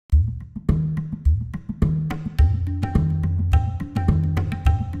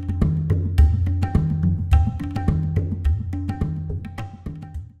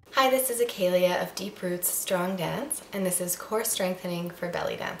Hi, this is Akalia of Deep Roots Strong Dance, and this is core strengthening for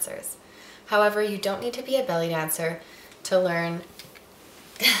belly dancers. However, you don't need to be a belly dancer to learn,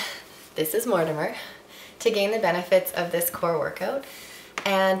 this is Mortimer, to gain the benefits of this core workout.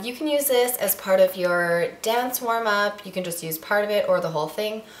 And you can use this as part of your dance warm-up. You can just use part of it or the whole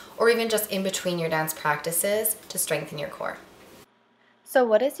thing, or even just in between your dance practices to strengthen your core. So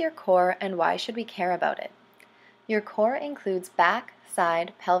what is your core and why should we care about it? Your core includes back,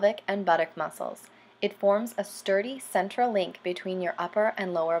 side, pelvic, and buttock muscles. It forms a sturdy central link between your upper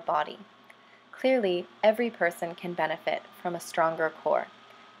and lower body. Clearly, every person can benefit from a stronger core,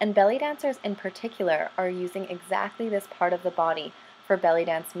 and belly dancers in particular are using exactly this part of the body for belly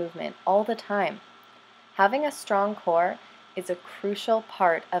dance movement all the time. Having a strong core is a crucial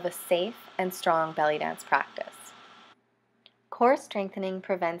part of a safe and strong belly dance practice. Core strengthening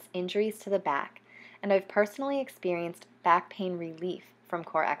prevents injuries to the back, and I've personally experienced back pain relief from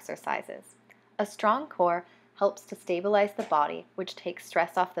core exercises. A strong core helps to stabilize the body, which takes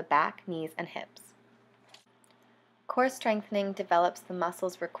stress off the back, knees, and hips. Core strengthening develops the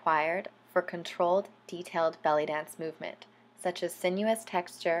muscles required for controlled, detailed belly dance movement, such as sinuous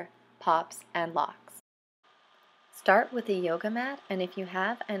texture, pops, and locks. Start with a yoga mat, and if you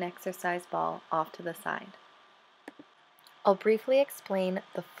have, an exercise ball off to the side. I'll briefly explain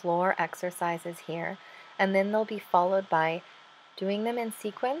the floor exercises here, and then they'll be followed by doing them in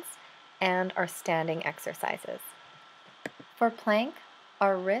sequence and our standing exercises. For plank,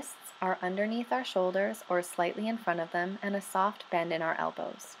 our wrists are underneath our shoulders or slightly in front of them, and a soft bend in our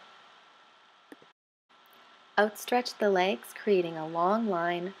elbows. Outstretch the legs, creating a long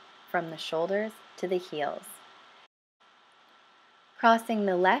line from the shoulders to the heels. Crossing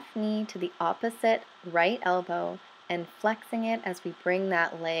the left knee to the opposite right elbow and flexing it as we bring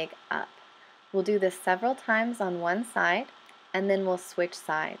that leg up. We'll do this several times on one side, and then we'll switch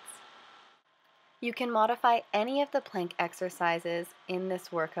sides. You can modify any of the plank exercises in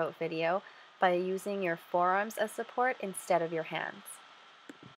this workout video by using your forearms as support instead of your hands.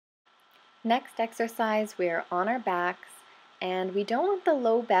 Next exercise, we are on our backs, and we don't want the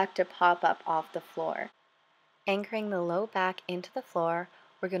low back to pop up off the floor. Anchoring the low back into the floor,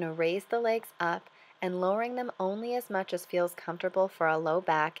 we're going to raise the legs up and lowering them only as much as feels comfortable for a low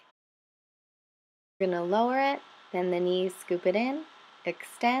back. We're going to lower it, bend the knees, scoop it in,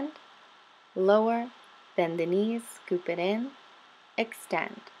 extend, lower, bend the knees, scoop it in,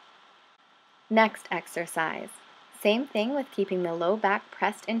 extend. Next exercise. Same thing with keeping the low back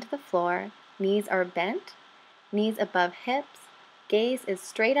pressed into the floor, knees are bent, knees above hips, gaze is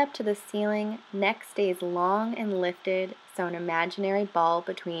straight up to the ceiling, neck stays long and lifted, so an imaginary ball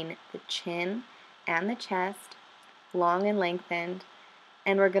between the chin and the chest, long and lengthened,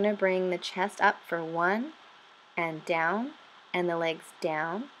 and we're going to bring the chest up for 1 and down, and the legs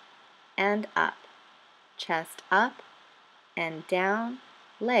down and up, chest up and down,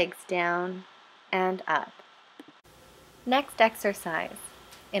 legs down and up. Next exercise.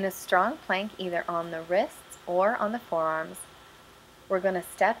 In a strong plank either on the wrists or on the forearms, we're going to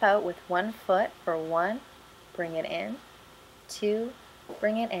step out with 1 foot for 1, bring it in, 2,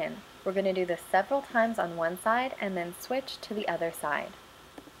 bring it in. We're going to do this several times on one side and then switch to the other side.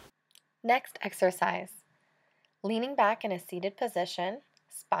 Next exercise. Leaning back in a seated position,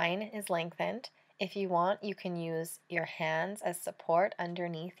 spine is lengthened. If you want, you can use your hands as support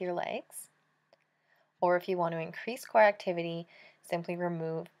underneath your legs. Or if you want to increase core activity, simply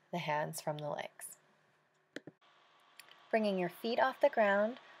remove the hands from the legs. Bringing your feet off the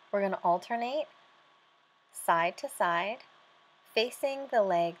ground, we're going to alternate side to side, facing the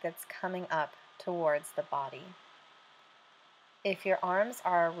leg that's coming up towards the body. If your arms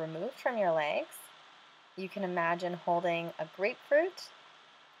are removed from your legs, you can imagine holding a grapefruit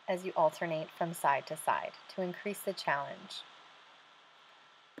as you alternate from side to side to increase the challenge.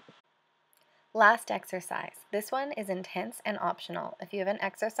 Last exercise. This one is intense and optional. If you have an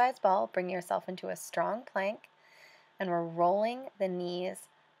exercise ball, bring yourself into a strong plank, and we're rolling the knees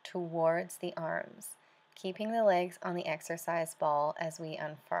towards the arms, keeping the legs on the exercise ball as we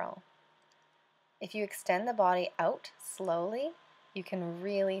unfurl. If you extend the body out slowly, you can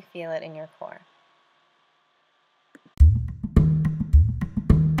really feel it in your core.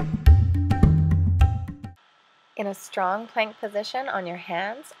 In a strong plank position on your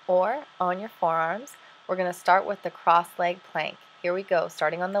hands or on your forearms, we're going to start with the cross-leg plank. Here we go,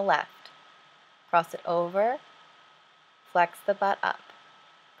 starting on the left. Cross it over, flex the butt up.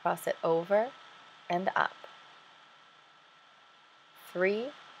 Cross it over and up. 3,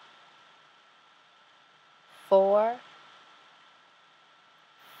 4,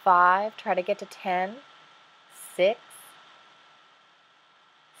 5, try to get to 10, 6,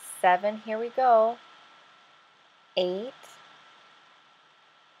 7, here we go. 8,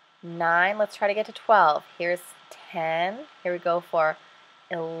 9, let's try to get to 12. Here's 10, here we go for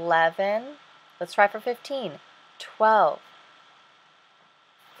 11, let's try for 15, 12,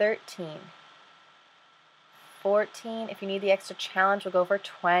 13, 14, if you need the extra challenge, we'll go for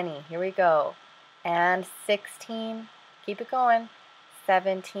 20, here we go, and 16, keep it going,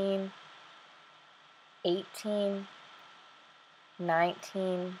 17, 18,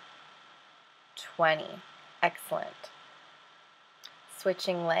 19, 20, excellent.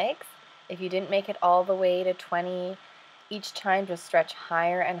 Switching legs. If you didn't make it all the way to 20, each time just stretch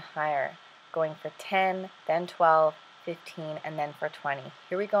higher and higher, going for 10, then 12, 15, and then for 20.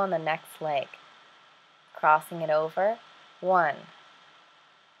 Here we go on the next leg. Crossing it over. 1,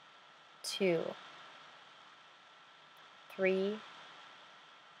 2, 3,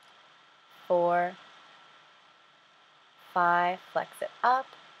 4, 5, flex it up,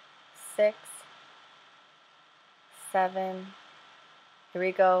 6, 7, here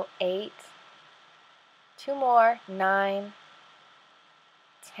we go, 8, 2 more, 9,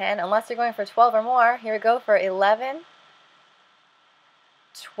 10, unless you're going for 12 or more, here we go for 11,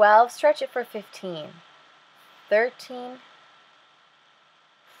 12, stretch it for 15, 13,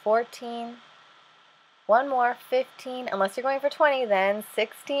 14, one more, 15, unless you're going for 20, then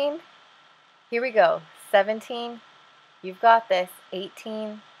 16, here we go, 17, you've got this,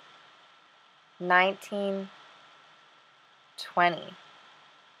 18, 19, 20.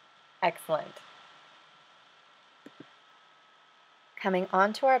 Excellent. Coming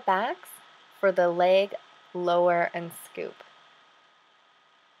onto our backs for the leg lower and scoop.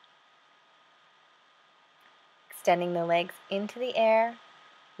 Extending the legs into the air,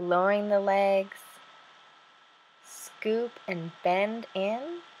 lowering the legs, scoop and bend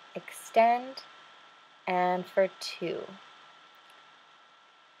in, extend, and for 2.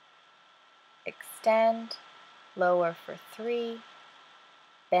 Extend, lower for 3,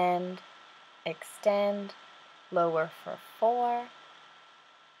 bend, extend, lower for 4,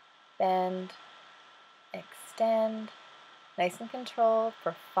 bend, extend, nice and controlled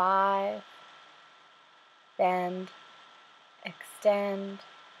for 5, bend, extend,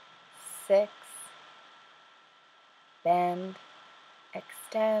 6, bend,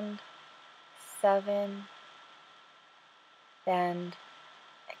 extend, 7, bend,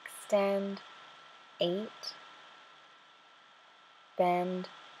 extend, 8, bend,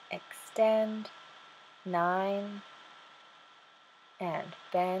 extend, 9, and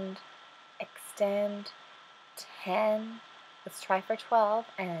bend, extend, 10, let's try for 12,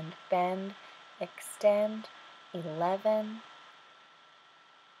 and bend, extend, 11,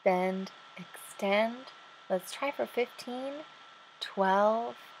 bend, extend, let's try for 15,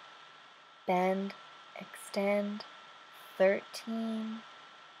 12, bend, extend, 13,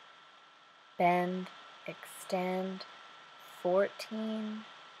 bend, extend, 14,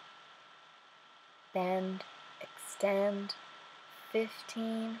 bend, extend,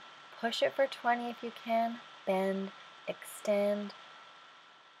 15, push it for 20 if you can, bend, extend,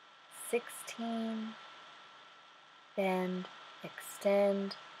 16, bend,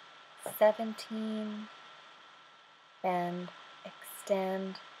 extend, 17, bend,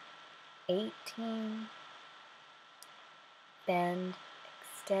 extend, 18, bend,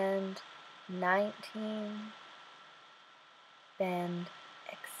 extend, 19, bend,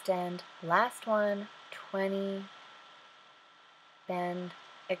 extend, last one, 20, bend,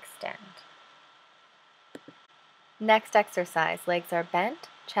 extend. Next exercise, legs are bent,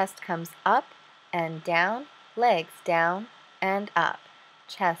 chest comes up and down, legs down and up,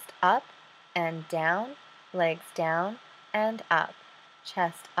 chest up and down, legs down and up,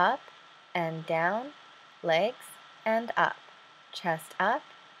 chest up and down, legs and up, chest up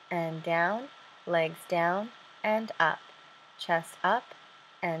and down, legs down and up, chest up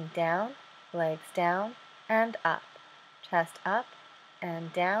and down, legs down and up, chest up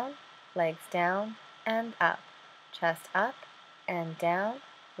and down, legs down and up, chest up and down,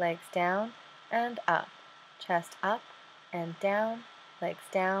 legs down and up, chest up and down, legs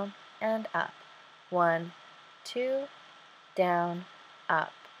down and up. 1, 2, down,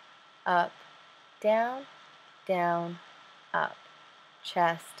 up, up, down, down, up,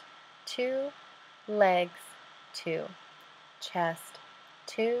 chest, 2, legs, 2, chest,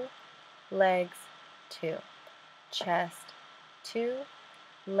 2, legs, 2, chest, 2,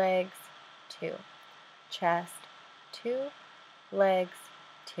 legs, 2, chest, 2, legs,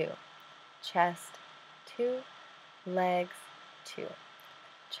 2, chest, 2, legs, 2,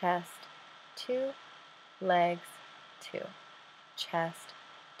 chest, 2, legs, 2, chest,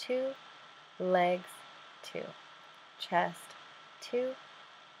 2, legs, 2, chest, 2,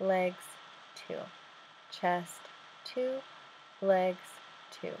 legs, 2, chest, 2, legs,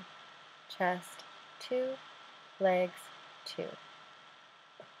 2, chest, 2, legs, 2.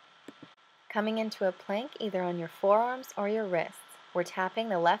 Coming into a plank either on your forearms or your wrists. We're tapping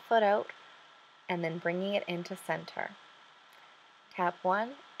the left foot out and then bringing it into center. Tap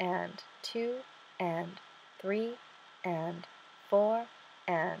 1 and 2 and 3 and 4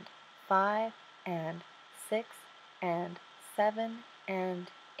 and 5 and 6 and 7 and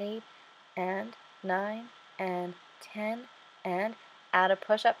 8 and 9 and 10 and add a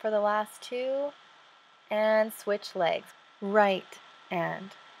push-up for the last 2 and switch legs. Right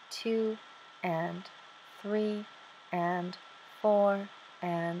and 2 and 3 and 4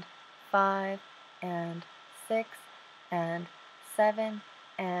 and 5 and 6 and 7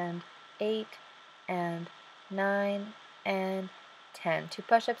 and 8 and 9 and 10. 2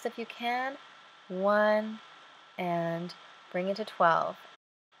 push-ups if you can. 1 and bring it to 12.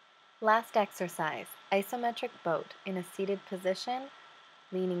 Last exercise, isometric boat in a seated position,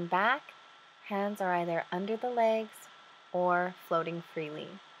 leaning back. Hands are either under the legs or floating freely.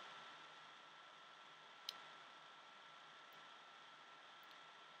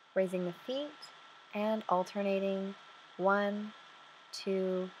 Raising the feet and alternating 1,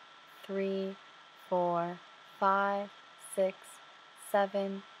 2, 3, 4, 5, 6,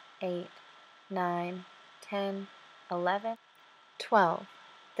 7, 8, 9, 10, 11, 12,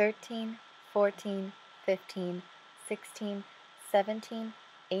 13, 14, 15, 16, 17,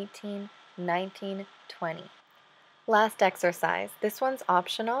 18, 19, 20. Last exercise. This one's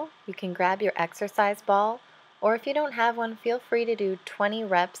optional. You can grab your exercise ball, or if you don't have one, feel free to do 20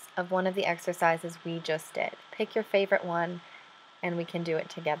 reps of one of the exercises we just did. Pick your favorite one and we can do it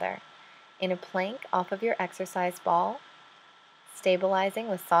together. In a plank off of your exercise ball, stabilizing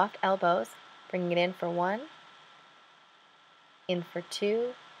with soft elbows, bringing it in for 1, in for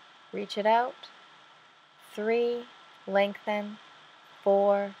 2, reach it out, 3, lengthen,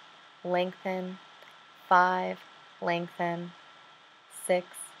 4, lengthen, 5, lengthen, 6,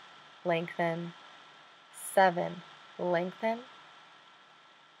 lengthen, 7, lengthen,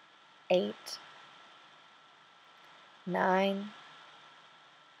 8, 9,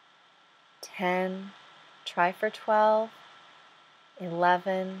 10, try for 12,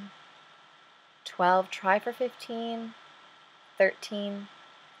 11, 12, try for 15, 13,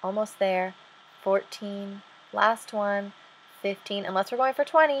 almost there, 14, last one, 15, unless we're going for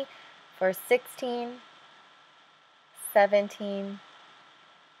 20, for 16, 17,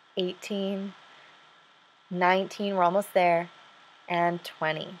 18, 19, we're almost there, and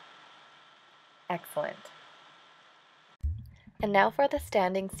 20. Excellent. And now for the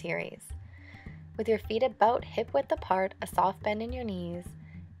standing series. With your feet about hip width apart, a soft bend in your knees,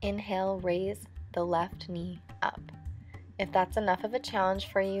 inhale, raise the left knee up. If that's enough of a challenge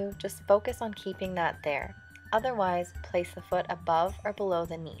for you, just focus on keeping that there. Otherwise, place the foot above or below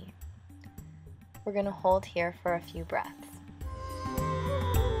the knee. We're going to hold here for a few breaths.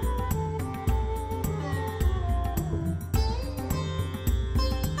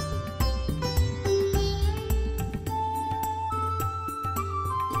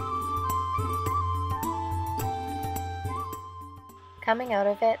 Coming out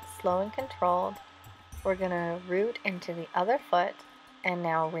of it, slow and controlled, we're going to root into the other foot and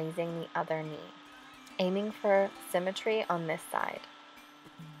now raising the other knee. Aiming for symmetry on this side.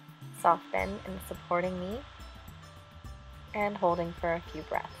 Soft bend in the supporting knee and holding for a few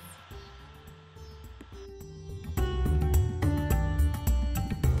breaths.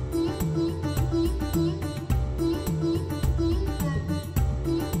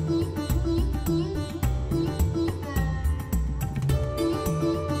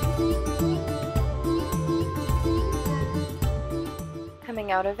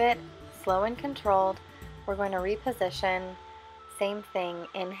 Coming out of it, slow and controlled, we're going to reposition. Same thing,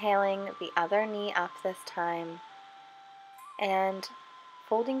 inhaling the other knee up this time and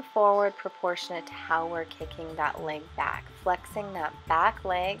folding forward proportionate to how we're kicking that leg back, flexing that back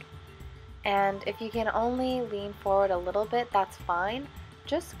leg. And if you can only lean forward a little bit, that's fine.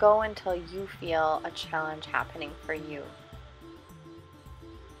 Just go until you feel a challenge happening for you.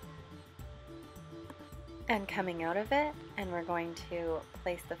 And coming out of it, and we're going to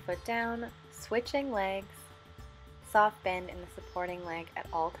place the foot down, switching legs, soft bend in the supporting leg at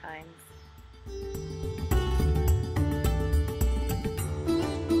all times.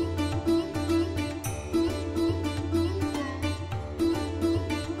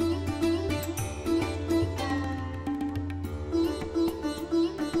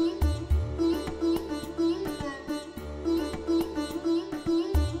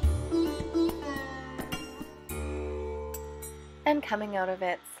 and coming out of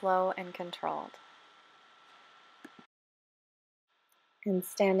it slow and controlled. And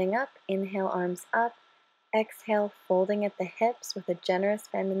standing up, inhale, arms up. Exhale, folding at the hips with a generous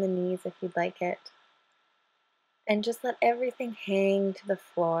bend in the knees if you'd like it. And just let everything hang to the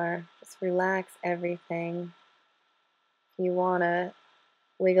floor. Just relax everything. If you want to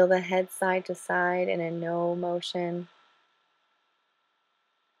wiggle the head side to side in a no motion,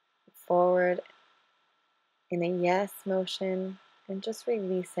 forward in a yes motion, and just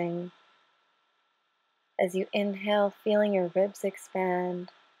releasing. As you inhale, feeling your ribs expand,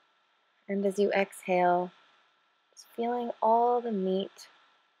 and as you exhale, just feeling all the meat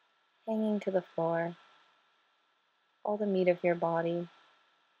hanging to the floor, all the meat of your body,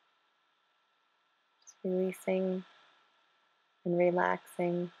 just releasing and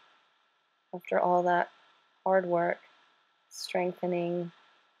relaxing after all that hard work, strengthening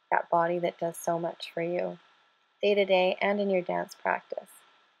that body that does so much for you, day to day and in your dance practice.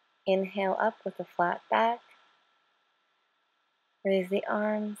 Inhale up with a flat back, raise the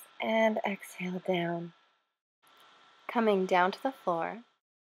arms, and exhale down. Coming down to the floor,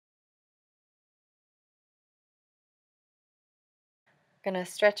 going to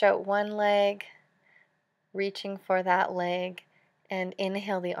stretch out one leg, reaching for that leg, and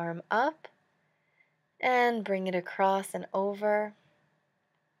inhale the arm up, and bring it across and over.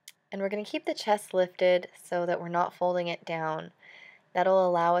 And we're going to keep the chest lifted so that we're not folding it down. That'll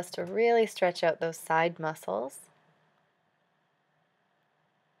allow us to really stretch out those side muscles.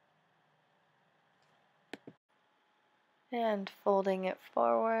 And folding it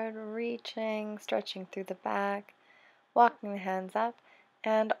forward, reaching, stretching through the back, walking the hands up,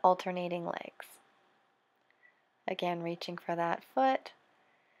 and alternating legs. Again, reaching for that foot.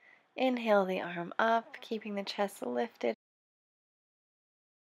 Inhale the arm up, keeping the chest lifted.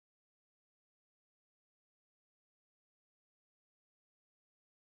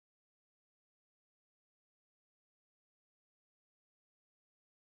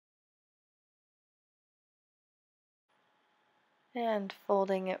 And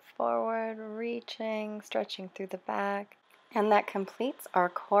folding it forward, reaching, stretching through the back. And that completes our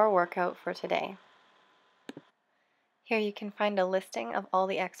core workout for today. Here you can find a listing of all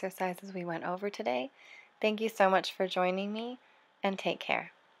the exercises we went over today. Thank you so much for joining me, and take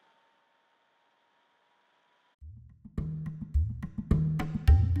care.